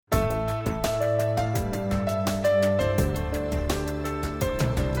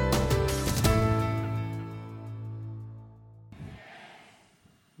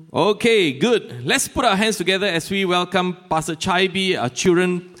Okay, good. Let's put our hands together as we welcome Pastor Chaibi, our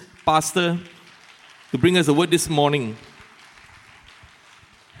children pastor, to bring us a word this morning.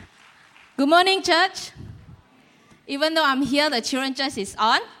 Good morning, church. Even though I'm here, the children church is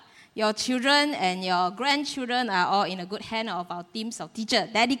on. Your children and your grandchildren are all in a good hand of our teams of teachers,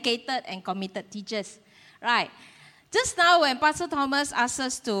 dedicated and committed teachers. Right. Just now when Pastor Thomas asked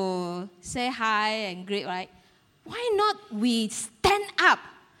us to say hi and greet, right? Why not we stand up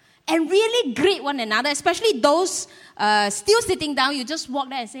and really greet one another, especially those still sitting down. You just walk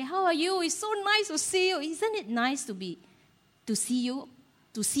there and say, how are you? It's so nice to see you. Isn't it nice to see you,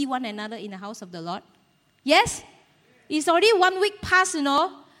 to see one another in the house of the Lord? Yes? It's already 1 week past,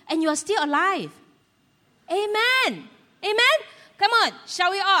 and you are still alive. Amen. Amen? Come on,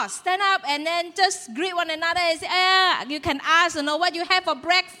 shall we all stand up and then just greet one another and say, you can ask, what you have for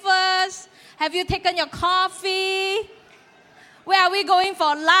breakfast? Have you taken your coffee? Where are we going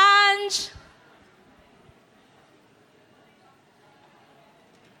for lunch?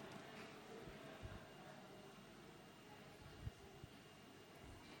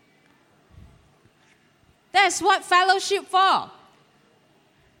 That's what fellowship for.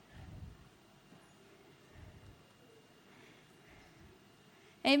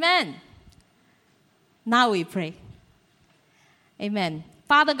 Amen. Now we pray. Amen.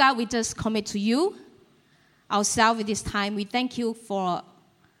 Father God, we just commit to you ourselves at this time. We thank you for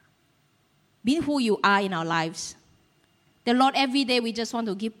being who you are in our lives. The Lord, every day we just want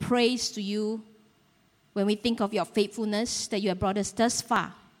to give praise to you when we think of your faithfulness that you have brought us thus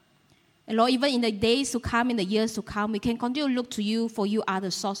far. And Lord, even in the days to come, in the years to come, we can continue to look to you, for you are the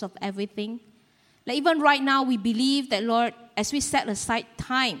source of everything. Like even right now, we believe that, Lord, as we set aside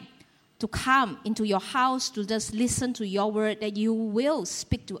time to come into your house to just listen to your word, that you will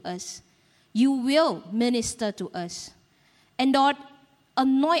speak to us. You will minister to us. And Lord,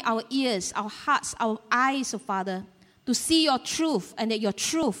 anoint our ears, our hearts, our eyes, oh Father, to see your truth, and that your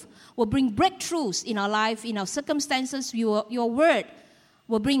truth will bring breakthroughs in our life, in our circumstances. Your word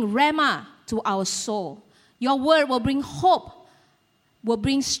will bring rhema to our soul. Your word will bring hope, will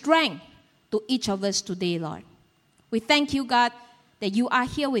bring strength to each of us today, Lord. We thank you, God, that you are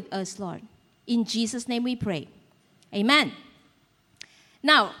here with us, Lord. In Jesus' name we pray. Amen.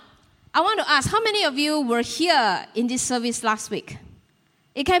 Now, I want to ask, how many of you were here in this service last week?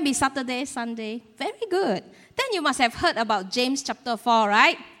 It can be Saturday, Sunday. Very good. Then you must have heard about James chapter 4,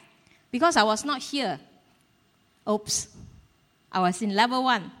 right? Because I was not here. Oops. I was in level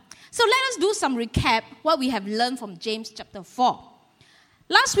 1. So let us do some recap what we have learned from James chapter 4.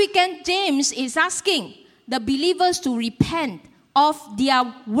 Last weekend, James is asking the believers to repent of their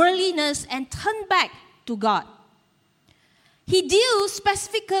worldliness and turn back to God. He deals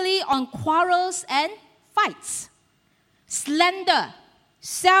specifically on quarrels and fights, slander,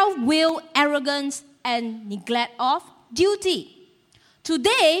 self-will, arrogance, and neglect of duty.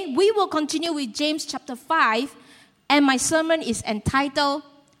 Today, we will continue with James chapter 5, and my sermon is entitled,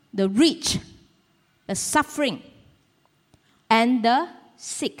 The Rich, the Suffering, and the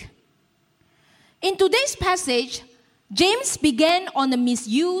Sick. In today's passage, James began on the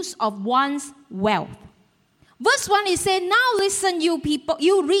misuse of one's wealth. Verse 1 is saying, now listen, you people,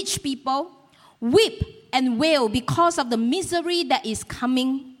 you rich people, weep and wail because of the misery that is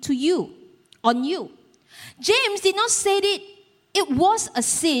coming to you, on you. James did not say that it was a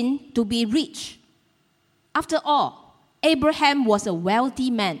sin to be rich. After all, Abraham was a wealthy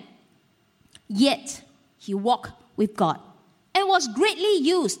man. Yet, he walked with God and was greatly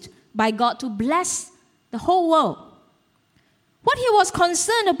used by God to bless the whole world. What he was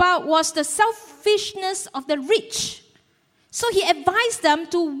concerned about was the selfishness of the rich. So he advised them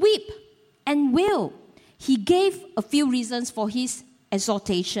to weep and wail. He gave a few reasons for his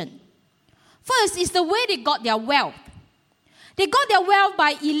exhortation. First is the way they got their wealth. They got their wealth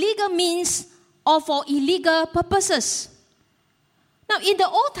by illegal means or for illegal purposes. Now, in the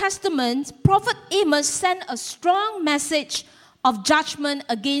Old Testament, Prophet Amos sent a strong message of judgment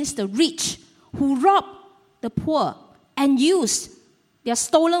against the rich who robbed the poor and used their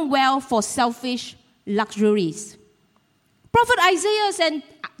stolen wealth for selfish luxuries. Prophet Isaiah and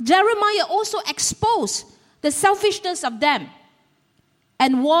Jeremiah also exposed the selfishness of them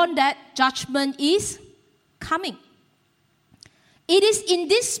and warned that judgment is coming. It is in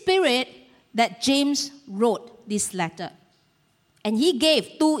this spirit that James wrote this letter. And he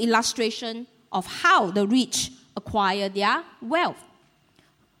gave 2 illustrations of how the rich acquire their wealth.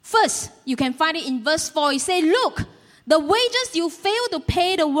 First, you can find it in verse 4. He says, look, the wages you fail to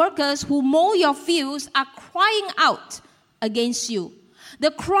pay the workers who mow your fields are crying out against you.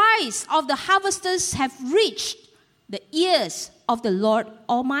 The cries of the harvesters have reached the ears of the Lord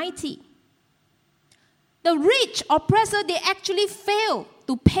Almighty. The rich oppressor, they actually fail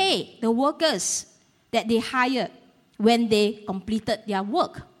to pay the workers that they hired when they completed their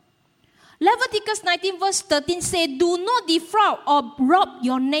work. Leviticus 19 verse 13 says, do not defraud or rob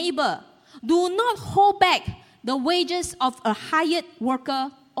your neighbor. Do not hold back the wages of a hired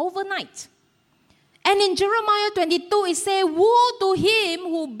worker overnight. And in Jeremiah 22 it says, woe to him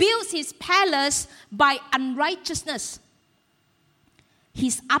who builds his palace by unrighteousness,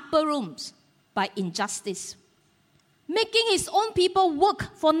 his upper rooms by injustice, making his own people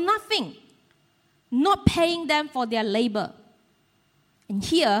work for nothing, not paying them for their labor. And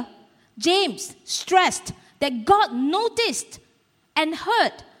here, James stressed that God noticed and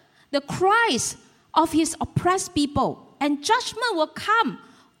heard the cries of his oppressed people, and judgment will come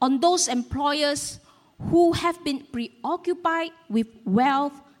on those employers who have been preoccupied with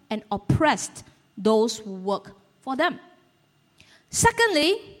wealth and oppressed those who work for them.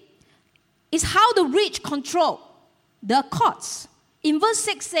 Secondly, is how the rich control the courts. In verse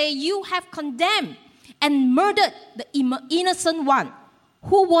 6 say, you have condemned and murdered the innocent one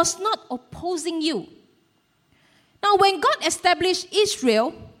who was not opposing you. Now, when God established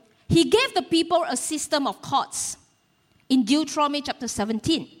Israel, he gave the people a system of courts. In Deuteronomy chapter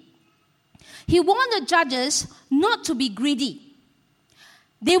 17, he warned the judges not to be greedy.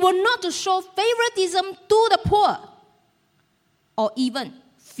 They were not to show favoritism to the poor or even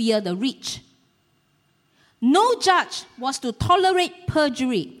fear the rich. No judge was to tolerate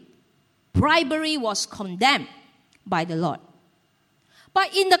perjury. Bribery was condemned by the Lord.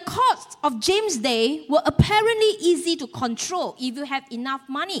 But in the courts of James' day were apparently easy to control if you have enough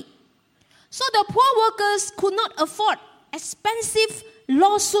money. So the poor workers could not afford expensive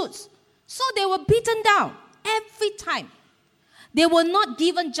lawsuits. So they were beaten down every time. They were not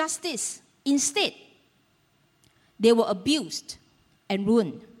given justice. Instead, they were abused and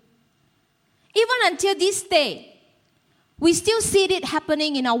ruined. Even until this day, we still see it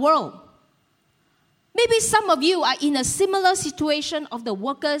happening in our world. Maybe some of you are in a similar situation of the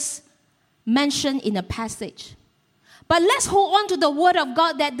workers mentioned in the passage. But let's hold on to the word of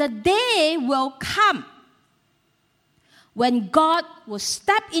God that the day will come when God will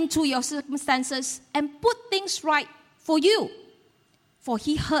step into your circumstances and put things right for you. For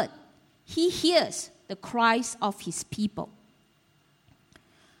he hears the cries of his people.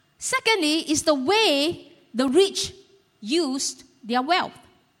 Secondly, is the way the rich used their wealth.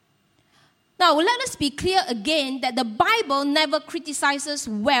 Now, let us be clear again that the Bible never criticizes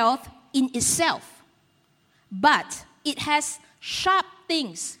wealth in itself, but it has sharp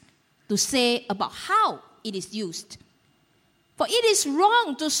things to say about how it is used. For it is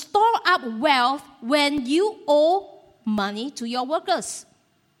wrong to store up wealth when you owe money to your workers.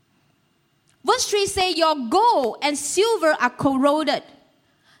 Verse 3 says, your gold and silver are corroded.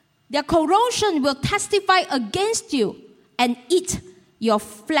 Their corrosion will testify against you and eat your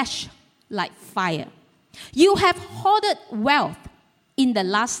flesh like fire. You have hoarded wealth in the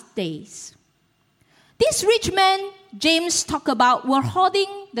last days. These rich men James talked about were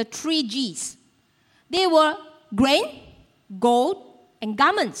hoarding the 3 G's. They were grain, gold, and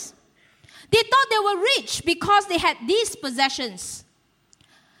garments. They thought they were rich because they had these possessions.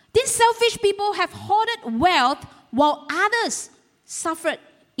 These selfish people have hoarded wealth while others suffered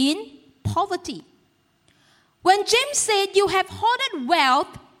in poverty. When James said you have hoarded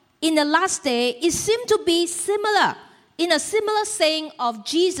wealth in the last day, it seemed to be similar, in a similar saying of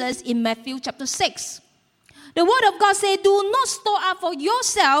Jesus in Matthew chapter 6. The word of God says, do not store up for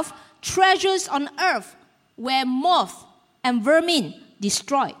yourself treasures on earth where moth and vermin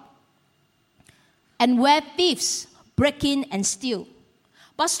destroy, and where thieves break in and steal.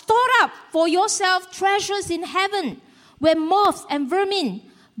 But store up for yourself treasures in heaven where moth and vermin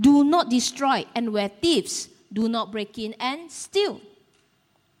do not destroy, and where thieves do not break in and steal.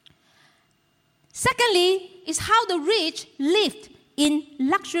 Secondly, is how the rich lived in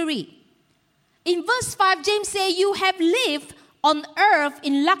luxury. In verse 5, James says, you have lived on earth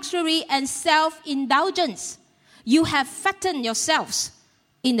in luxury and self-indulgence. You have fattened yourselves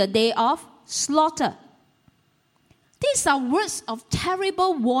in the day of slaughter. These are words of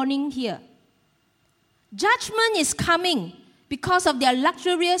terrible warning here. Judgment is coming because of their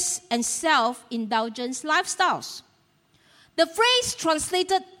luxurious and self-indulgence lifestyles. The phrase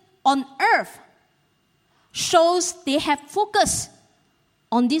translated on earth shows they have focused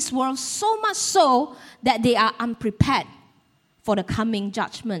on this world so much so that they are unprepared for the coming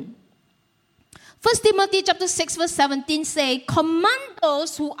judgment. 1 Timothy chapter 6 verse 17 say, command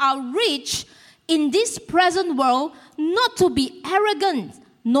those who are rich in this present world not to be arrogant,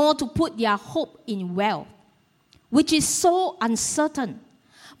 nor to put their hope in wealth, which is so uncertain,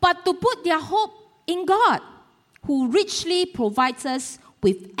 but to put their hope in God, who richly provides us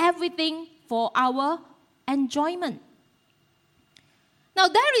with everything for our enjoyment. Now,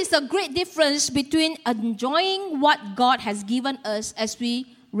 there is a great difference between enjoying what God has given us, as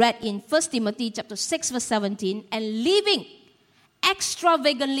we read in 1 Timothy chapter 6, verse 17, and living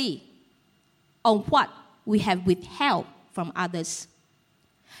extravagantly on what we have withheld from others.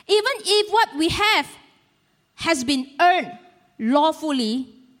 Even if what we have has been earned lawfully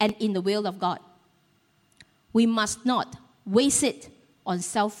and in the will of God, we must not waste it on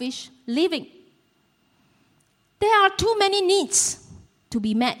selfish living. There are too many needs to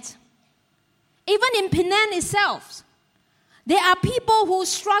be met. Even in Penang itself, there are people who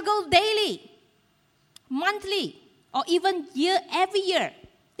struggle daily, monthly, or even every year.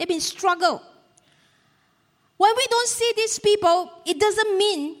 They've been struggle. When we don't see these people, it doesn't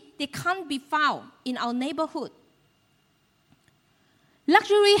mean they can't be found in our neighborhood.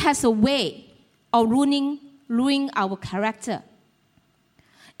 Luxury has a way of ruining our character.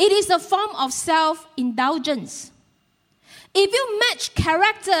 It is a form of self-indulgence. If you match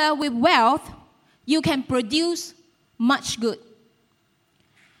character with wealth, you can produce much good.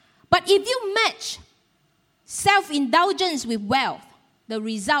 But if you match self-indulgence with wealth, the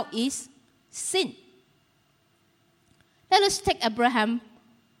result is sin. Let us take Abraham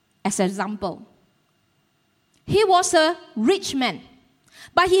as an example. He was a rich man,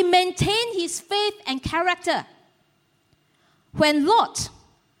 but he maintained his faith and character. When Lot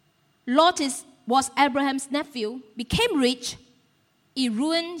was Abraham's nephew, became rich, he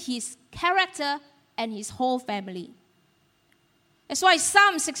ruined his character and his whole family. That's why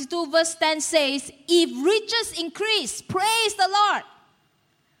Psalm 62 verse 10 says, if riches increase, praise the Lord,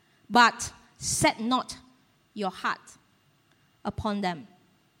 but set not your heart upon them.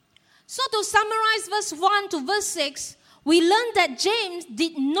 So to summarize verse 1 to verse 6, we learn that James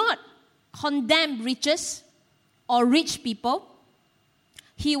did not condemn riches or rich people.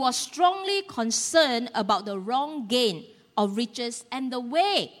 He was strongly concerned about the wrong gain of riches and the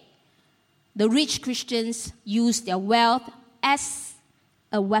way the rich Christians use their wealth as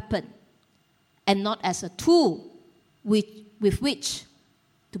a weapon and not as a tool with which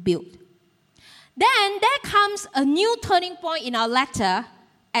to build. Then there comes a new turning point in our letter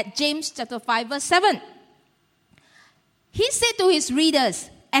at James chapter 5 verse 7. He said to his readers,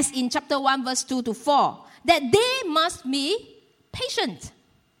 as in chapter 1 verse 2 to 4, that they must be patient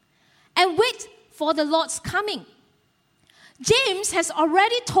and wait for the Lord's coming. James has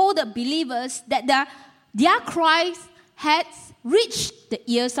already told the believers that their cries had reached the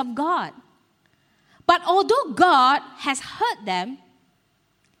ears of God. But although God has heard them,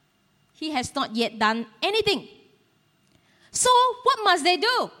 He has not yet done anything. So what must they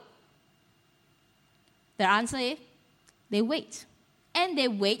do? The answer is, they wait. And they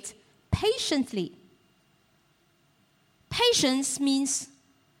wait patiently. Patience means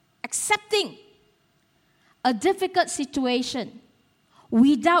accepting a difficult situation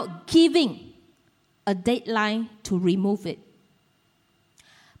without giving a deadline to remove it.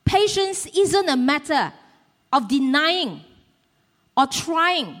 Patience isn't a matter of denying or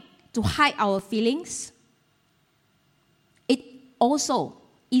trying to hide our feelings. It also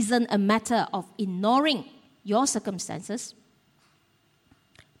isn't a matter of ignoring your circumstances.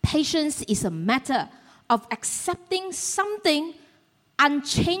 Patience is a matter of accepting something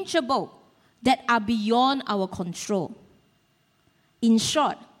unchangeable that are beyond our control. In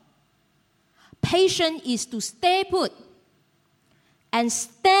short, patience is to stay put and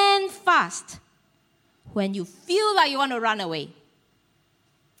stand fast when you feel like you want to run away.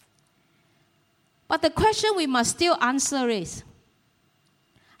 But the question we must still answer is,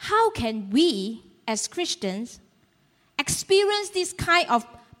 how can we, as Christians, experience this kind of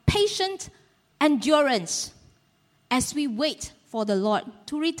patient endurance as we wait for the Lord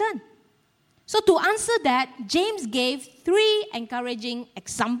to return? So to answer that, James gave 3 encouraging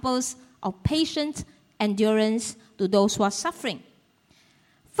examples of patient endurance to those who are suffering.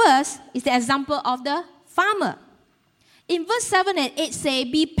 First is the example of the farmer. In verse 7 and 8 say,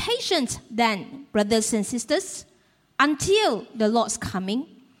 be patient then, brothers and sisters, until the Lord's coming.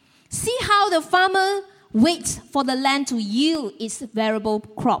 See how the farmer waits for the land to yield its variable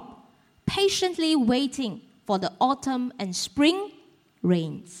crop, patiently waiting for the autumn and spring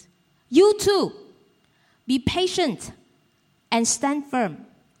rains. You too, be patient and stand firm,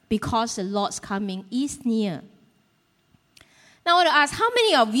 because the Lord's coming is near. Now I want to ask, how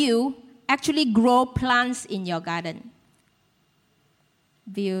many of you actually grow plants in your garden?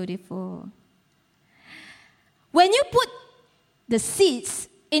 Beautiful. When you put the seeds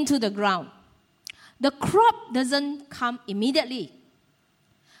into the ground, the crop doesn't come immediately.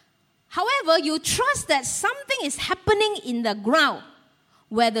 However, you trust that something is happening in the ground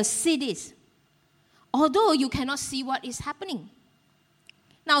where the seed is, although you cannot see what is happening.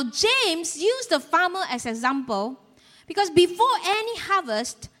 Now, James used the farmer as an example because before any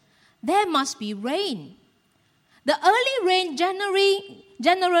harvest, there must be rain. The early rain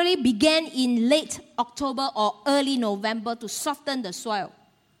generally began in late October or early November to soften the soil.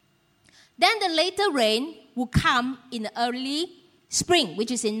 Then the later rain will come in the early spring,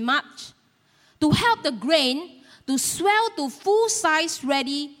 which is in March, to help the grain to swell to full size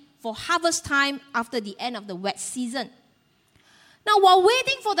ready for harvest time after the end of the wet season. Now, while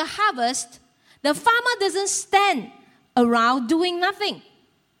waiting for the harvest, the farmer doesn't stand around doing nothing.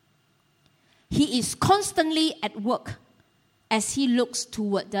 He is constantly at work as he looks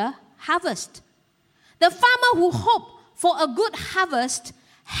toward the harvest. The farmer who hoped for a good harvest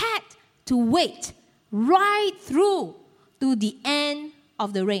had to wait right through to the end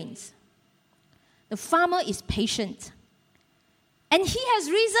of the rains. The farmer is patient, and he has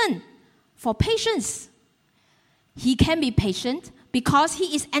reason for patience. He can be patient because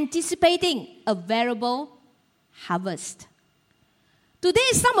he is anticipating a variable harvest.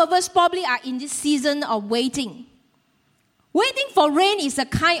 Today, some of us probably are in this season of waiting. Waiting for rain is a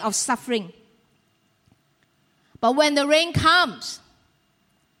kind of suffering. But when the rain comes,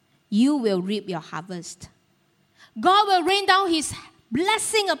 you will reap your harvest. God will rain down His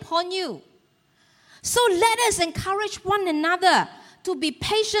blessing upon you. So let us encourage one another to be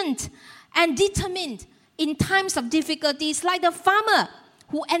patient and determined in times of difficulties, like the farmer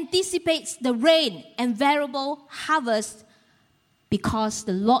who anticipates the rain and variable harvest because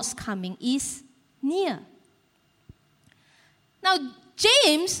the Lord's coming is near. Now,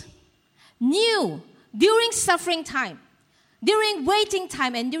 James knew during suffering time, during waiting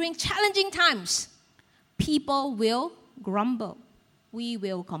time, and during challenging times, people will grumble. We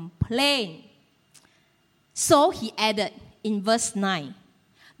will complain. So he added in verse 9,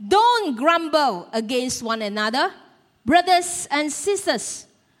 don't grumble against one another, brothers and sisters,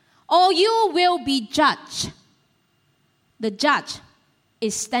 or you will be judged. The judge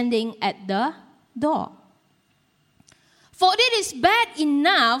is standing at the door. For it is bad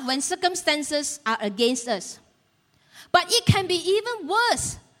enough when circumstances are against us. But it can be even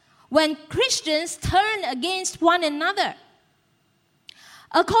worse when Christians turn against one another.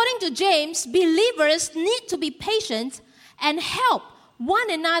 According to James, believers need to be patient and help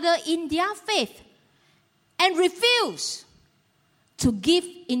one another in their faith and refuse to give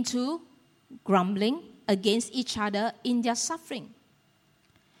into grumbling against each other in their suffering.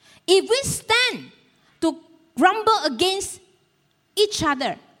 If we stand to grumble against each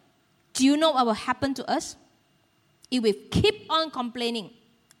other, do you know what will happen to us? It will keep on complaining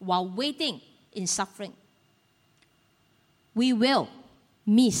while waiting in suffering. We will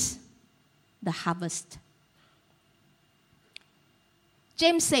miss the harvest.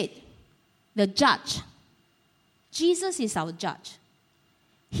 James said, the judge, Jesus is our judge.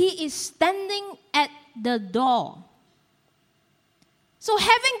 He is standing at the door. So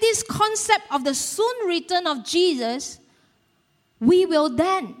having this concept of the soon return of Jesus, we will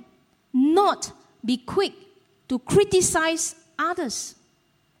then not be quick to criticize others.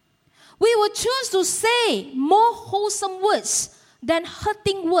 We will choose to say more wholesome words than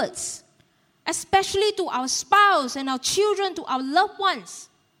hurting words, especially to our spouse and our children, to our loved ones.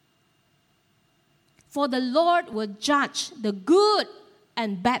 For the Lord will judge the good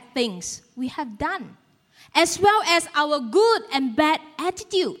and bad things we have done, as well as our good and bad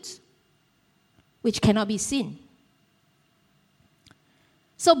attitudes, which cannot be seen.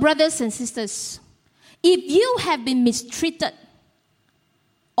 So, brothers and sisters, if you have been mistreated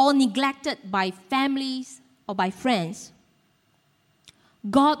or neglected by families or by friends,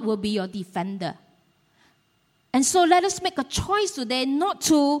 God will be your defender. And so let us make a choice today not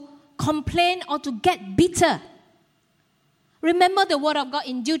to complain or to get bitter. Remember the word of God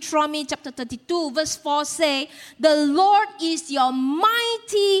in Deuteronomy chapter 32 verse 4 say, the Lord is your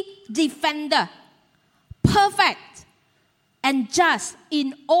mighty defender, perfect and just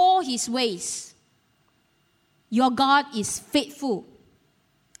in all His ways. Your God is faithful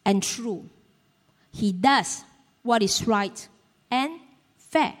and true. He does what is right and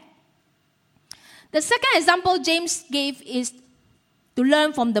fair. The second example James gave is to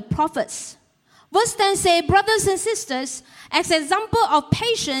learn from the prophets. Verse 10 says, brothers and sisters, as an example of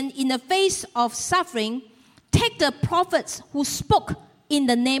patience in the face of suffering, take the prophets who spoke in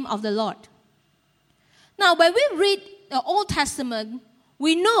the name of the Lord. Now, when we read the Old Testament,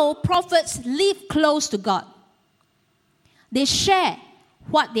 we know prophets live close to God. They share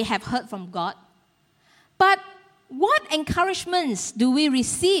what they have heard from God, But what encouragements do we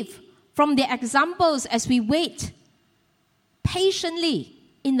receive from the examples as we wait patiently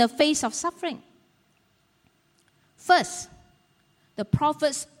in the face of suffering? First, the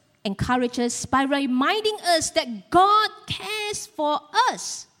prophets encourage us by reminding us that God cares for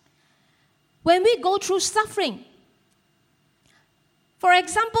us when we go through suffering. For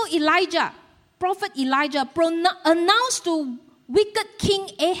example, Prophet Elijah announced to wicked King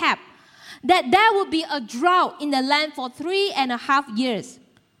Ahab that there would be a drought in the land for 3.5 years.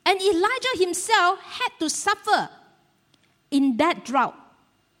 And Elijah himself had to suffer in that drought.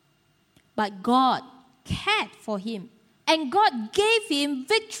 But God cared for him. And God gave him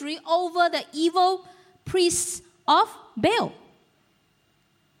victory over the evil priests of Baal.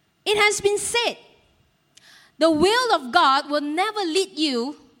 It has been said, the will of God will never lead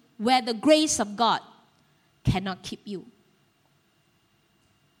you where the grace of God cannot keep you.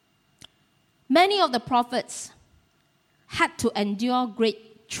 Many of the prophets had to endure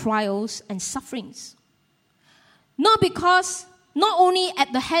great trials and sufferings. Not only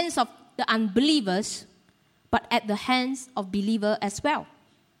at the hands of the unbelievers, but at the hands of believers as well.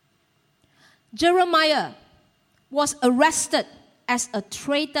 Jeremiah was arrested as a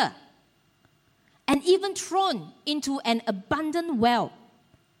traitor and even thrown into an abandoned well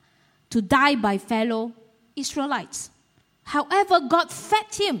to die by fellow Israelites. However, God fed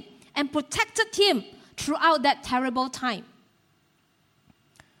him and protected him throughout that terrible time.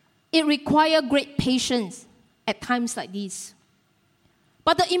 It required great patience at times like these.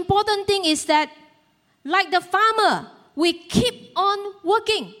 But the important thing is that, like the farmer, we keep on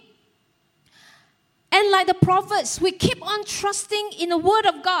working. And like the prophets, we keep on trusting in the Word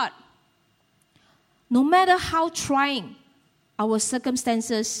of God. No matter how trying our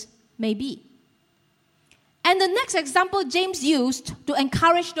circumstances may be. And the next example James used to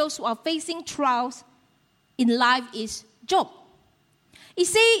encourage those who are facing trials in life is Job. He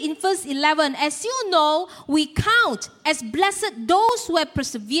says in verse 11, as you know, we count as blessed those who have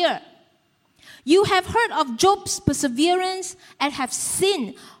persevered. You have heard of Job's perseverance and have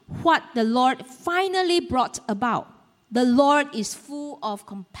seen what the Lord finally brought about. The Lord is full of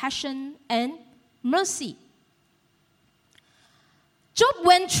compassion and mercy. Job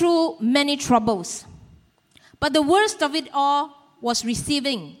went through many troubles, but the worst of it all was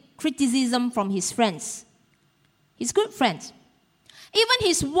receiving criticism from his friends, his good friends. Even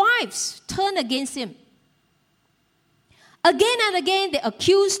his wives turned against him. Again and again, they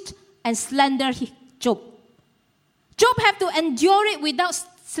accused and slandered Job. Job had to endure it without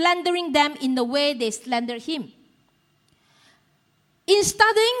slandering them in the way they slandered him. In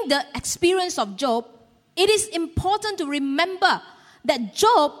studying the experience of Job, it is important to remember that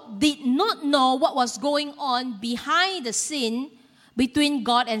Job did not know what was going on behind the scene between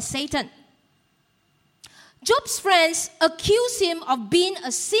God and Satan. Job's friends accused him of being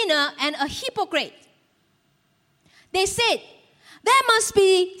a sinner and a hypocrite. They said, there must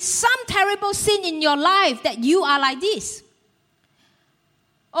be some terrible sin in your life that you are like this.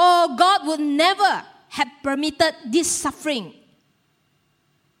 Oh, God would never have permitted this suffering.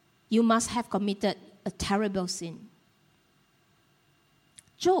 You must have committed a terrible sin.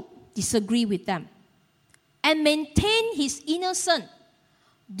 Job disagreed with them and maintained his innocence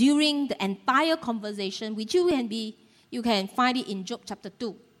during the entire conversation, which you can find it in Job chapter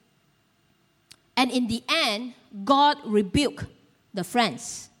 2. And in the end, God rebuked the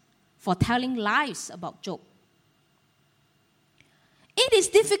friends for telling lies about Job. It is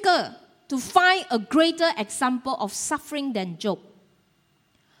difficult to find a greater example of suffering than Job.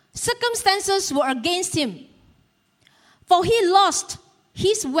 Circumstances were against him, for he lost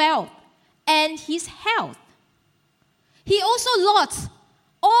his wealth and his health. He also lost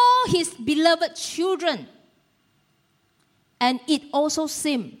all his beloved children. And it also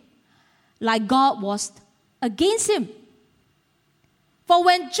seemed like God was against him. For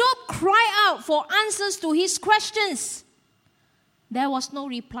when Job cried out for answers to his questions, there was no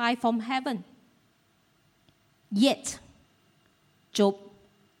reply from heaven. Yet, Job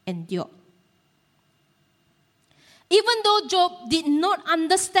endured. Even though Job did not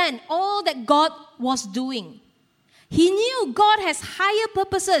understand all that God was doing, he knew God has higher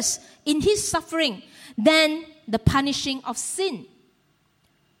purposes in his suffering than the punishing of sin.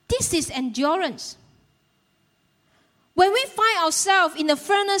 This is endurance. When we find ourselves in the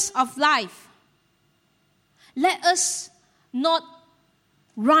furnace of life, let us not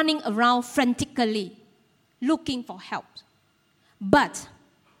running around frantically looking for help, but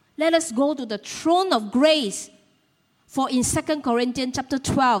let us go to the throne of grace. For in 2 Corinthians chapter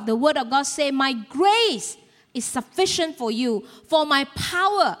 12, the word of God says, my grace is sufficient for you, for my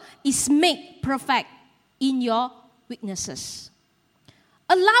power is made perfect in your weaknesses.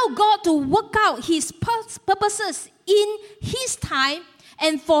 Allow God to work out His purposes in His time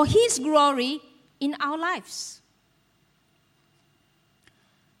and for His glory in our lives.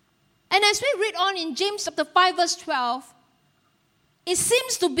 And as we read on in James chapter 5 verse 12, it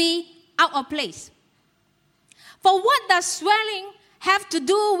seems to be out of place. For what does swelling have to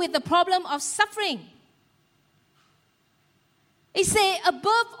do with the problem of suffering? It says,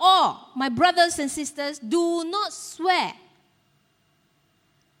 above all, my brothers and sisters, do not swear,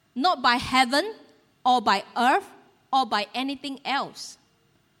 not by heaven or by earth or by anything else.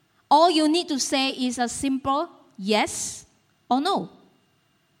 All you need to say is a simple yes or no.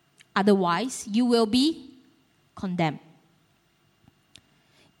 Otherwise, you will be condemned.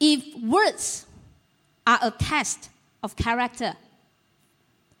 If words are a test of character,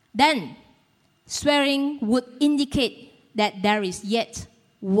 then swearing would indicate that there is yet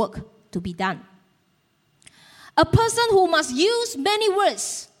work to be done. A person who must use many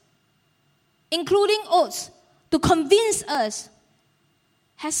words, including oaths, to convince us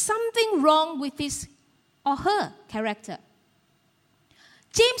has something wrong with his or her character.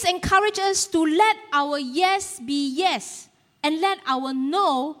 James encourages us to let our yes be yes and let our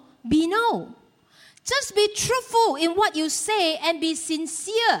no be no. Just be truthful in what you say and be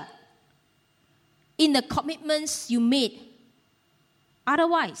sincere in the commitments you made.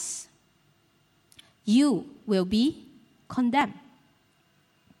 Otherwise, you will be condemned.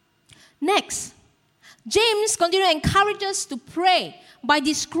 Next, James continues to encourage us to pray by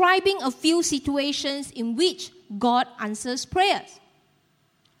describing a few situations in which God answers prayers.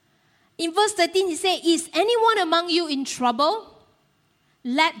 In verse 13, he says, is anyone among you in trouble?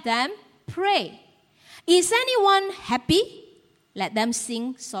 Let them pray. Is anyone happy? Let them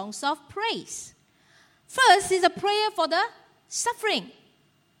sing songs of praise. First is a prayer for the suffering.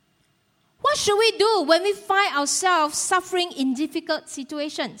 What should we do when we find ourselves suffering in difficult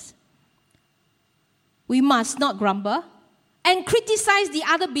situations? We must not grumble and criticize the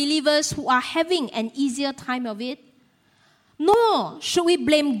other believers who are having an easier time of it. Nor should we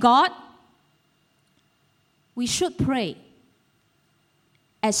blame God. We should pray,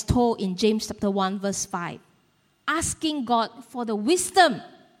 as told in James chapter 1 verse 5, asking God for the wisdom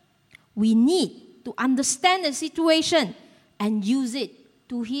we need to understand the situation and use it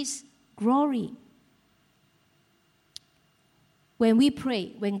to His glory. When we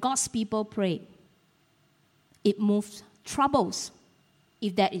pray, when God's people pray, it moves troubles,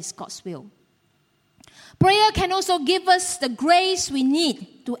 if that is God's will. Prayer can also give us the grace we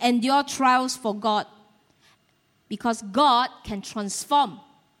need to endure trials for God, because God can transform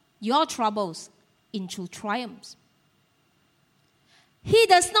your troubles into triumphs. He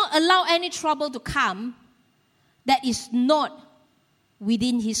does not allow any trouble to come that is not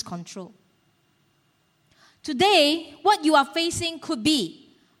within His control. Today, what you are facing could be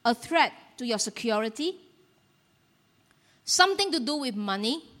a threat to your security, something to do with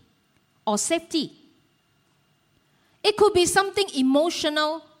money or safety. It could be something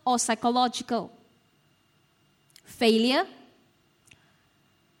emotional or psychological. Failure,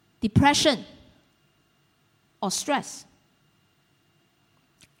 depression, or stress.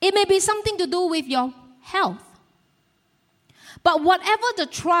 It may be something to do with your health. But whatever the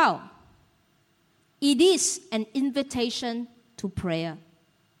trial, it is an invitation to prayer.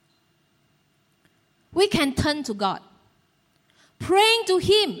 We can turn to God, praying to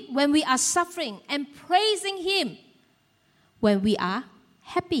Him when we are suffering and praising Him when we are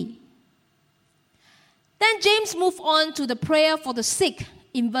happy. Then James moved on to the prayer for the sick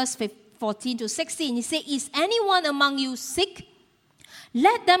in verse 14 to 16. He said, is anyone among you sick?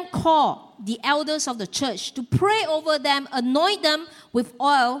 Let them call the elders of the church to pray over them, anoint them with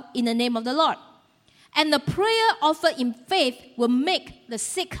oil in the name of the Lord. And the prayer offered in faith will make the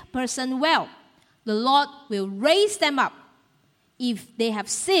sick person well. The Lord will raise them up. If they have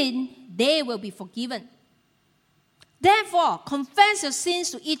sinned, they will be forgiven. Therefore, confess your sins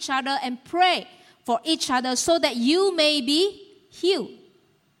to each other and pray for each other so that you may be healed.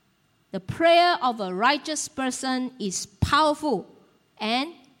 The prayer of a righteous person is powerful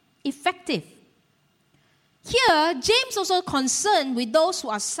and effective. Here, James also concerned with those who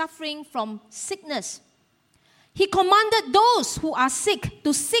are suffering from sickness. He commanded those who are sick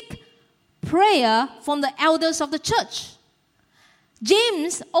to seek prayer from the elders of the church.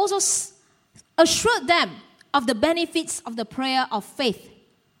 James also assured them of the benefits of the prayer of faith.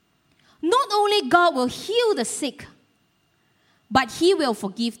 Not only God will heal the sick, but He will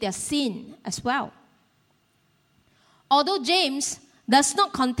forgive their sin as well. Although James does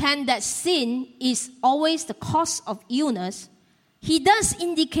not contend that sin is always the cause of illness, he does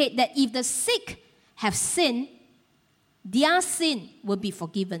indicate that if the sick have sinned, their sin will be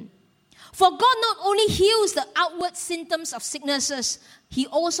forgiven. For God not only heals the outward symptoms of sicknesses, He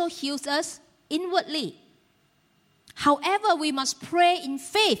also heals us inwardly. However, we must pray in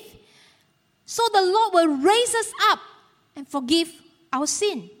faith, so the Lord will raise us up and forgive our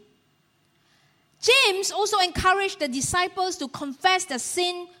sin. James also encouraged the disciples to confess their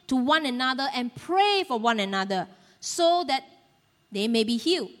sin to one another and pray for one another so that they may be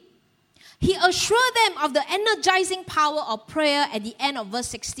healed. He assured them of the energizing power of prayer at the end of verse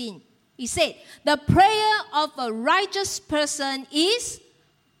 16. He said, "The prayer of a righteous person is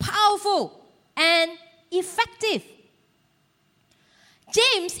powerful and effective."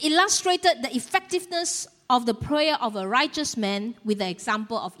 James illustrated the effectiveness of the prayer of a righteous man with the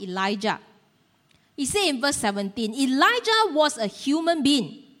example of Elijah. He said in verse 17, Elijah was a human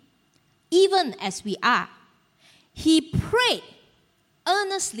being, even as we are. He prayed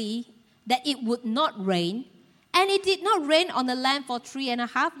earnestly that it would not rain, and it did not rain on the land for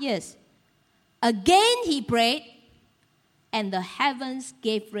 3.5 years. Again he prayed, and the heavens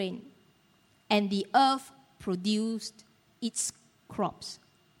gave rain, and the earth produced its crops.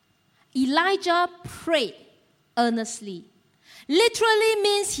 Elijah prayed earnestly. Literally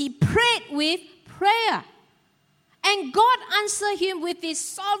means he prayed with prayer. And God answered him with His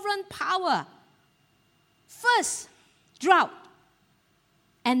sovereign power. First, drought.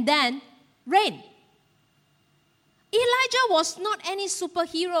 And then, rain. Elijah was not any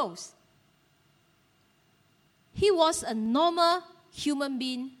superhero. He was a normal human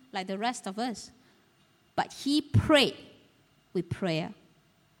being like the rest of us. But he prayed with prayer.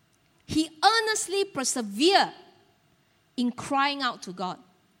 He earnestly persevered in crying out to God.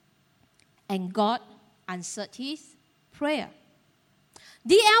 And God answered his prayer.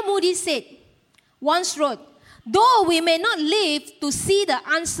 D.L. Moody once wrote, "Though we may not live to see the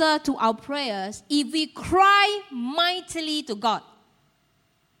answer to our prayers, if we cry mightily to God,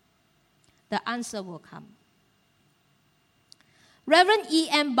 the answer will come." Reverend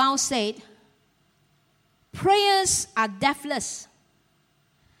E.M. Bao said, "Prayers are deathless.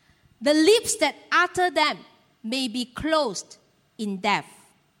 The lips that utter them may be closed in death.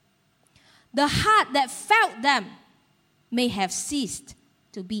 The heart that felt them may have ceased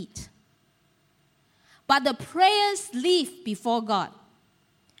to beat. But the prayers live before God,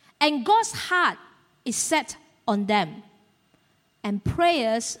 and God's heart is set on them. And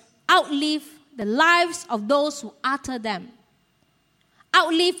prayers outlive the lives of those who utter them,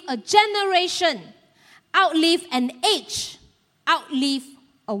 outlive a generation, outlive an age, outlive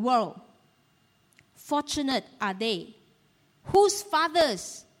a world. Fortunate are they whose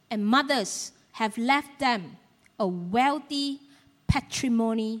fathers and mothers have left them a wealthy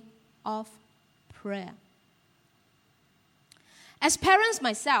patrimony of prayer." As parents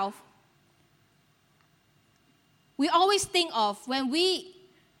myself, we always think of when we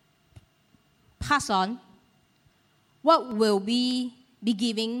pass on, what will we be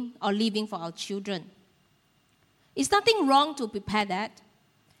giving or leaving for our children? It's nothing wrong to prepare that.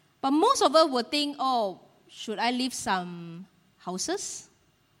 But most of us will think, should I leave some houses,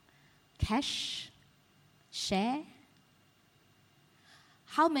 cash, share?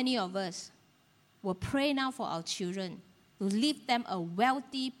 How many of us will pray now for our children to leave them a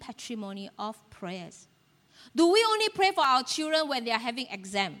wealthy patrimony of prayers? Do we only pray for our children when they are having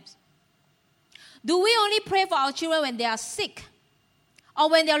exams? Do we only pray for our children when they are sick? Or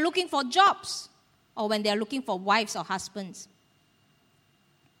when they are looking for jobs? Or when they are looking for wives or husbands?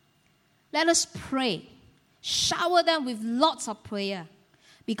 Let us pray. Shower them with lots of prayer,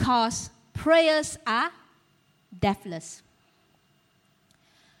 because prayers are deathless.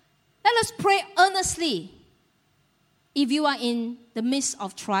 Let us pray earnestly if you are in the midst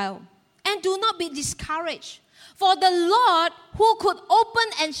of trial. And do not be discouraged. For the Lord, who could open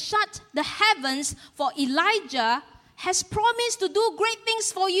and shut the heavens for Elijah, has promised to do great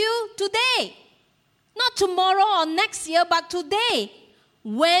things for you today. Not tomorrow or next year, but today,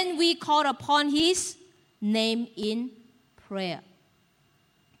 when we call upon His name in prayer.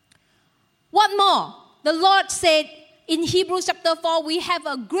 What more? The Lord said in Hebrews chapter 4, we have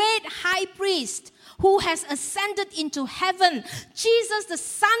a great high priest who has ascended into heaven, Jesus, the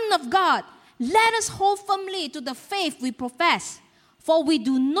Son of God. Let us hold firmly to the faith we profess, for we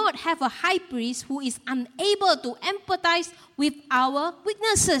do not have a high priest who is unable to empathize with our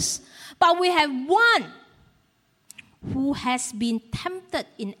weaknesses, but we have one who has been tempted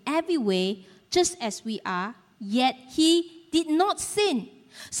in every way, just as we are, yet He did not sin.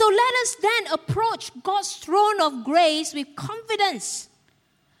 So let us then approach God's throne of grace with confidence,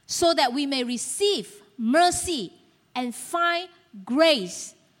 so that we may receive mercy and find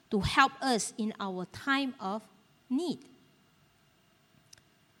grace to help us in our time of need.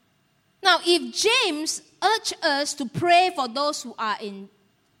 Now, if James urged us to pray for those who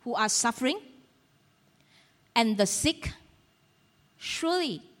are suffering and the sick,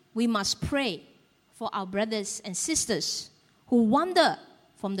 surely we must pray for our brothers and sisters who wander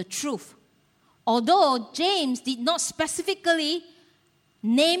from the truth. Although James did not specifically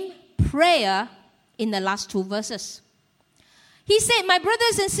name prayer in the last 2 verses. He said, my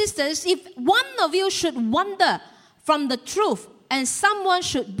brothers and sisters, if one of you should wander from the truth and someone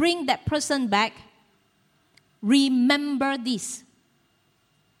should bring that person back, remember this.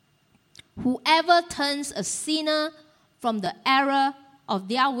 Whoever turns a sinner from the error of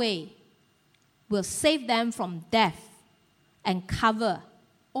their way will save them from death and cover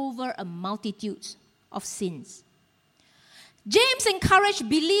over a multitude of sins. James encouraged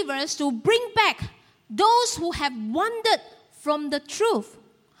believers to bring back those who have wandered from the truth.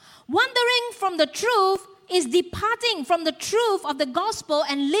 Wandering from the truth is departing from the truth of the gospel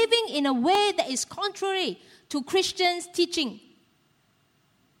and living in a way that is contrary to Christians' teaching.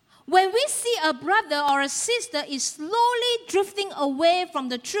 When we see a brother or a sister is slowly drifting away from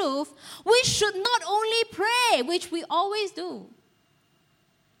the truth, we should not only pray, which we always do.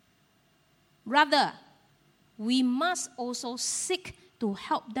 Rather, we must also seek to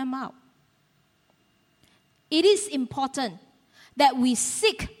help them out. It is important that we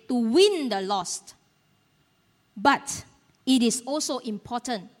seek to win the lost, but it is also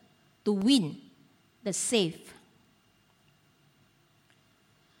important to win the saved.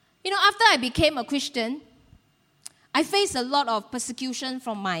 After I became a Christian, I faced a lot of persecution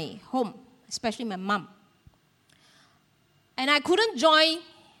from my home, especially my mom. And I couldn't join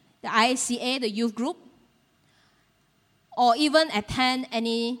the ICA, the youth group, or even attend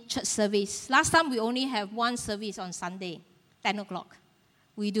any church service. Last time we only have one service on Sunday, 10 o'clock.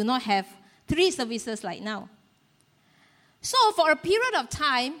 We do not have 3 services like now. So for a period of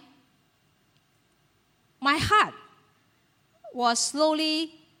time, my heart was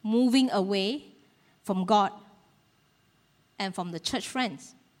slowly moving away from God and from the church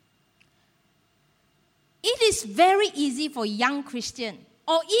friends. It is very easy for young Christian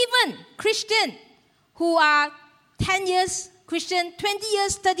or even Christian who are 10 years Christian, 20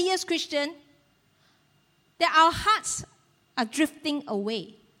 years, 30 years Christian, that our hearts are drifting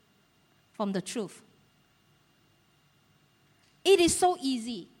away from the truth. It is so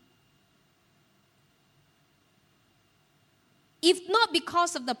easy. If not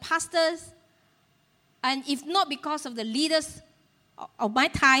because of the pastors, and if not because of the leaders of my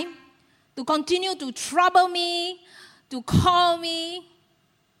time, to continue to trouble me, to call me,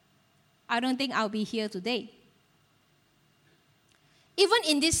 I don't think I'll be here today. Even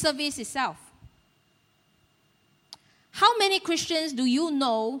in this service itself, how many Christians do you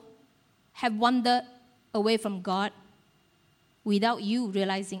know have wandered away from God without you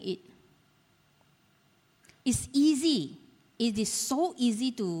realizing it? It's easy. It is so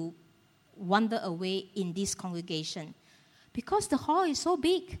easy to wander away in this congregation because the hall is so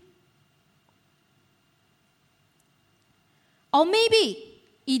big. Or maybe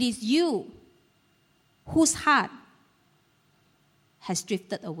it is you whose heart has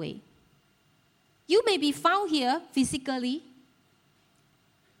drifted away. You may be found here physically,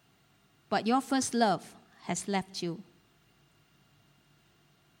 but your first love has left you.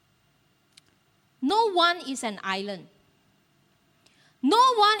 No one is an island. No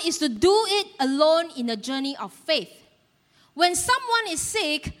one is to do it alone in a journey of faith. When someone is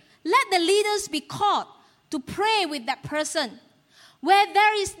sick, let the leaders be called to pray with that person. Where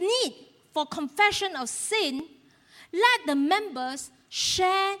there is need for confession of sin, let the members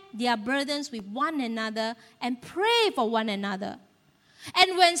share their burdens with one another and pray for one another.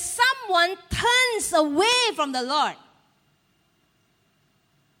 And when someone turns away from the Lord,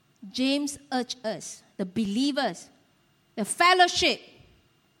 James urged us, the believers, the fellowship,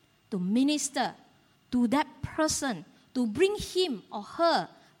 to minister to that person, to bring him or her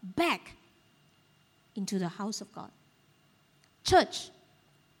back into the house of God. Church,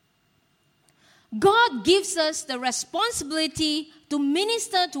 God gives us the responsibility to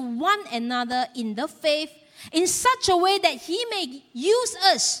minister to one another in the faith in such a way that He may use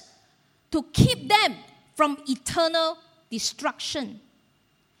us to keep them from eternal destruction.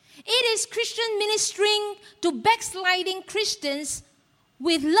 It is Christian ministering to backsliding Christians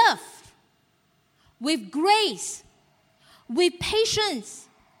with love, with grace, with patience,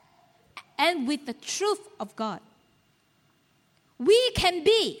 and with the truth of God. We can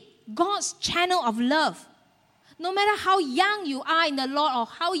be God's channel of love, no matter how young you are in the Lord or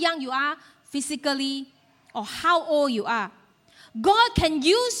how young you are physically or how old you are. God can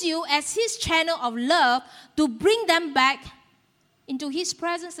use you as His channel of love to bring them back into His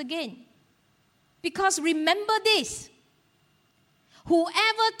presence again. Because remember this,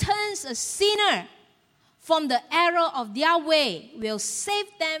 whoever turns a sinner from the error of their way will save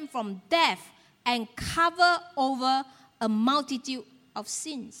them from death and cover over a multitude of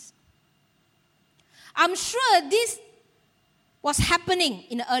sins. I'm sure this was happening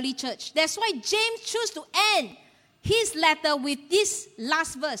in the early church. That's why James chose to end his letter with this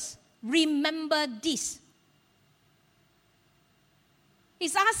last verse. Remember this.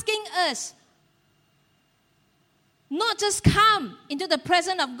 He's asking us not just come into the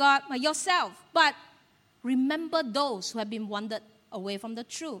presence of God by yourself, but remember those who have been wandered away from the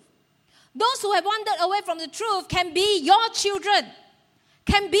truth. Those who have wandered away from the truth can be your children,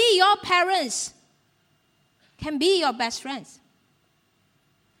 can be your parents, can be your best friends.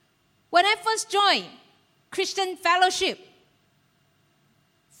 When I first joined Christian Fellowship,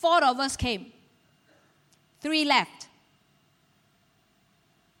 4 of us came. 3 left.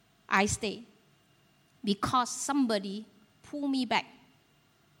 I stayed because somebody pulled me back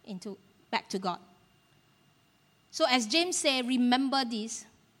to God. So as James said, remember this.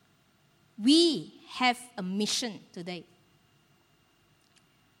 We have a mission today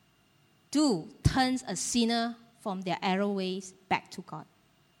to turn a sinner from their error ways back to God.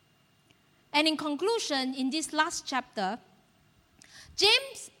 And in conclusion, in this last chapter,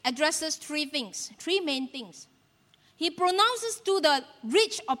 James addresses 3 things, 3 main things. He pronounces to the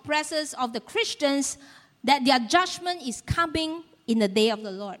rich oppressors of the Christians that their judgment is coming in the day of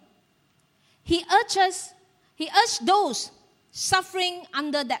the Lord. He urged those suffering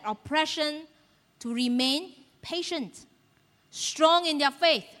under that oppression to remain patient, strong in their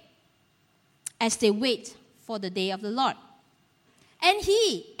faith as they wait for the day of the Lord. And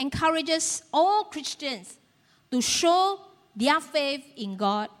he encourages all Christians to show their faith in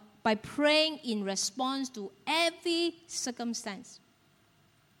God by praying in response to every circumstance.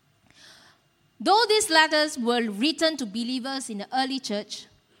 Though these letters were written to believers in the early church,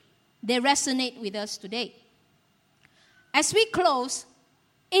 they resonate with us today. As we close,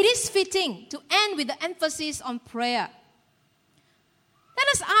 it is fitting to end with the emphasis on prayer. Let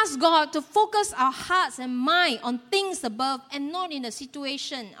us ask God to focus our hearts and mind on things above and not in the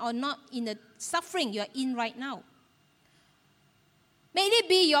situation or not in the suffering you are in right now. May it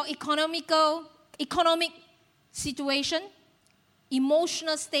be your economic situation,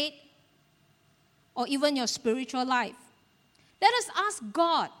 emotional state, or even your spiritual life. Let us ask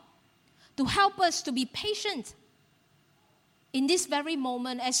God to help us to be patient in this very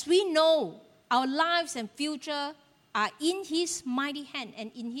moment as we know our lives and future are in His mighty hand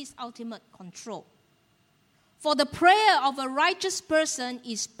and in His ultimate control. For the prayer of a righteous person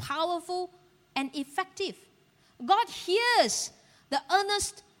is powerful and effective. God hears the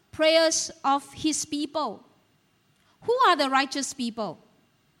earnest prayers of His people. Who are the righteous people?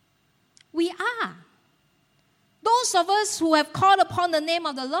 We are. Those of us who have called upon the name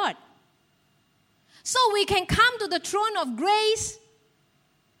of the Lord. So we can come to the throne of grace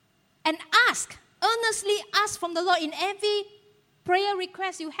and earnestly ask from the Lord in every prayer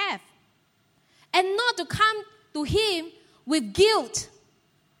request you have. And not to come to Him with guilt,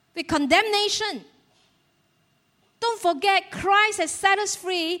 with condemnation. Don't forget, Christ has set us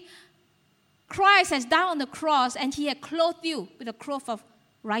free. Christ has died on the cross and He has clothed you with a cloth of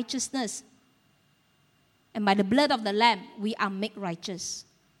righteousness. And by the blood of the Lamb, we are made righteous.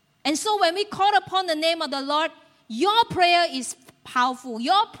 And so when we call upon the name of the Lord, your prayer is powerful.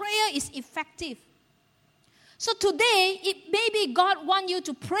 Your prayer is effective. So today, it may be God wants you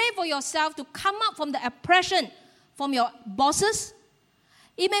to pray for yourself to come up from the oppression from your bosses.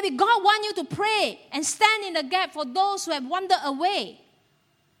 It may be God wants you to pray and stand in the gap for those who have wandered away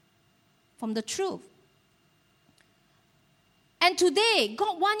from the truth. And today,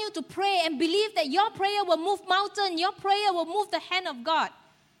 God wants you to pray and believe that your prayer will move mountains, your prayer will move the hand of God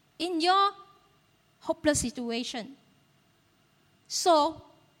in your hopeless situation. So,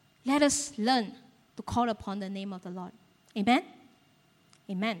 let us learn to call upon the name of the Lord. Amen?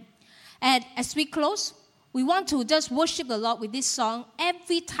 Amen. And as we close, we want to just worship the Lord with this song.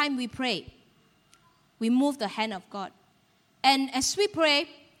 Every time we pray, we move the hand of God. And as we pray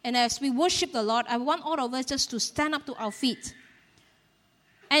and as we worship the Lord, I want all of us just to stand up to our feet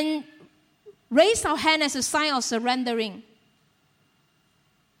and raise our hand as a sign of surrendering.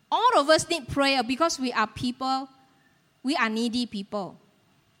 All of us need prayer because we are people. We are needy people.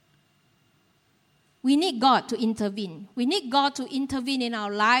 We need God to intervene. We need God to intervene in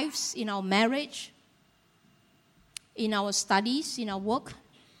our lives, in our marriage, in our studies, in our work.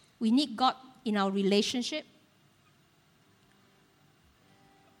 We need God in our relationship.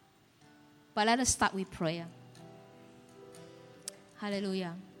 But let us start with prayer.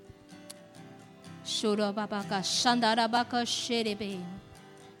 Hallelujah.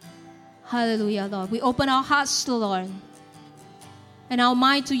 Hallelujah, Lord. We open our hearts to Lord and our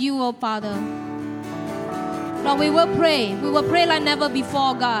mind to you, oh Father. Lord, we will pray. We will pray like never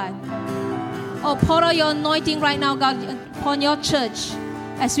before, God. Oh, pour out your anointing right now, God, upon your church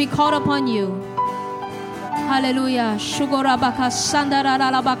as we call upon you. Hallelujah. Shukorabaka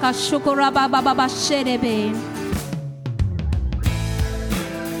sandararabaka shukorabababa sherebe.